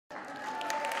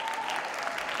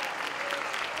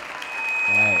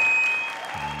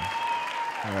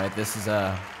All right, this is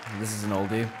an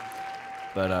oldie,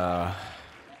 but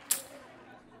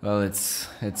well, it's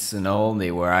an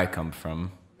oldie where I come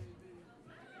from.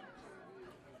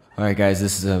 All right, guys,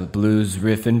 this is a blues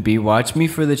riff and beat. Watch me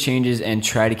for the changes and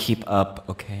try to keep up,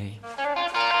 okay?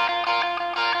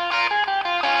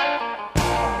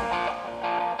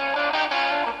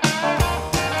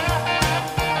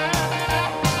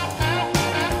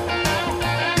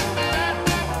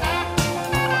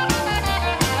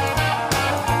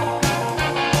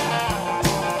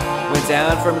 Went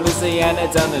down from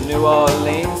Louisiana down to New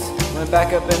Orleans. Went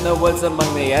back up in the woods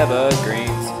among the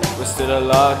evergreens. We stood a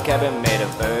log cabin made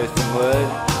of earth and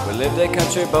wood. We lived a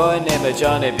country boy named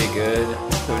Johnny Be Good,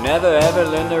 who never ever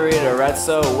learned to read or write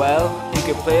so well. He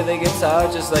could play the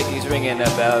guitar just like he's ringing a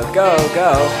bell. Go,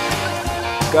 go,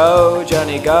 go,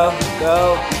 Johnny, go,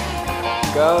 go.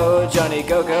 Go, Johnny,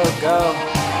 go, go, go.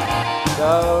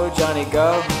 Go, Johnny,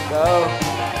 go, go.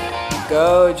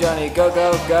 Go, Johnny, go,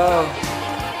 go, go.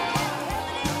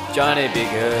 Johnny Be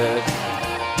Good.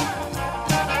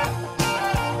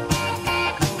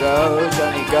 Go,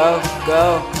 Johnny, go,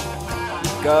 go.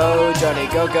 Go, Johnny,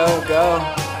 go, go, go.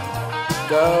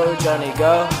 Go, Johnny,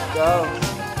 go, go.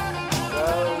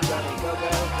 Go, Johnny, go,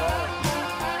 go, go.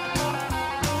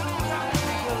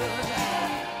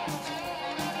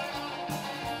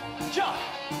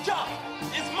 Chuck,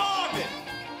 it's Marvin.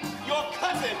 Your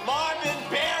cousin, Marvin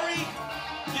Barry.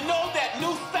 You know that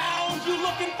new sound you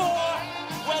looking for?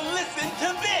 Well, listen to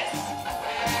this.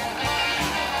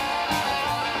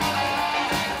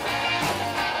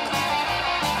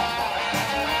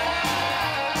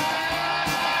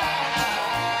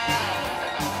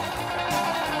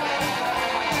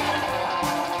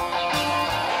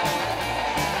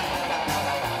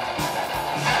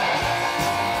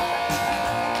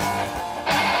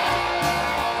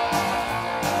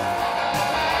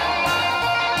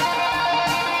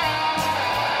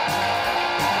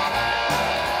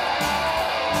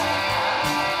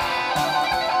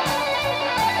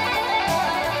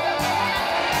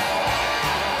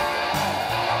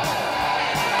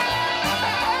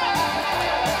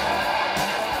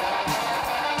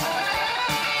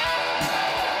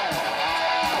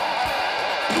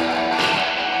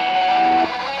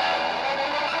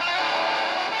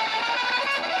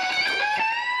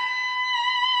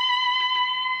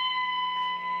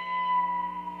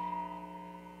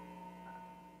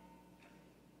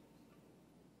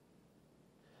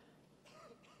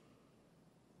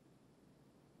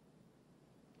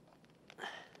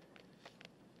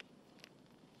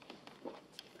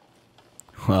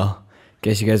 Well,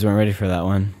 guess you guys weren't ready for that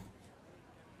one.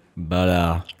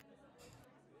 But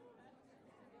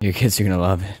your kids are gonna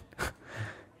love it.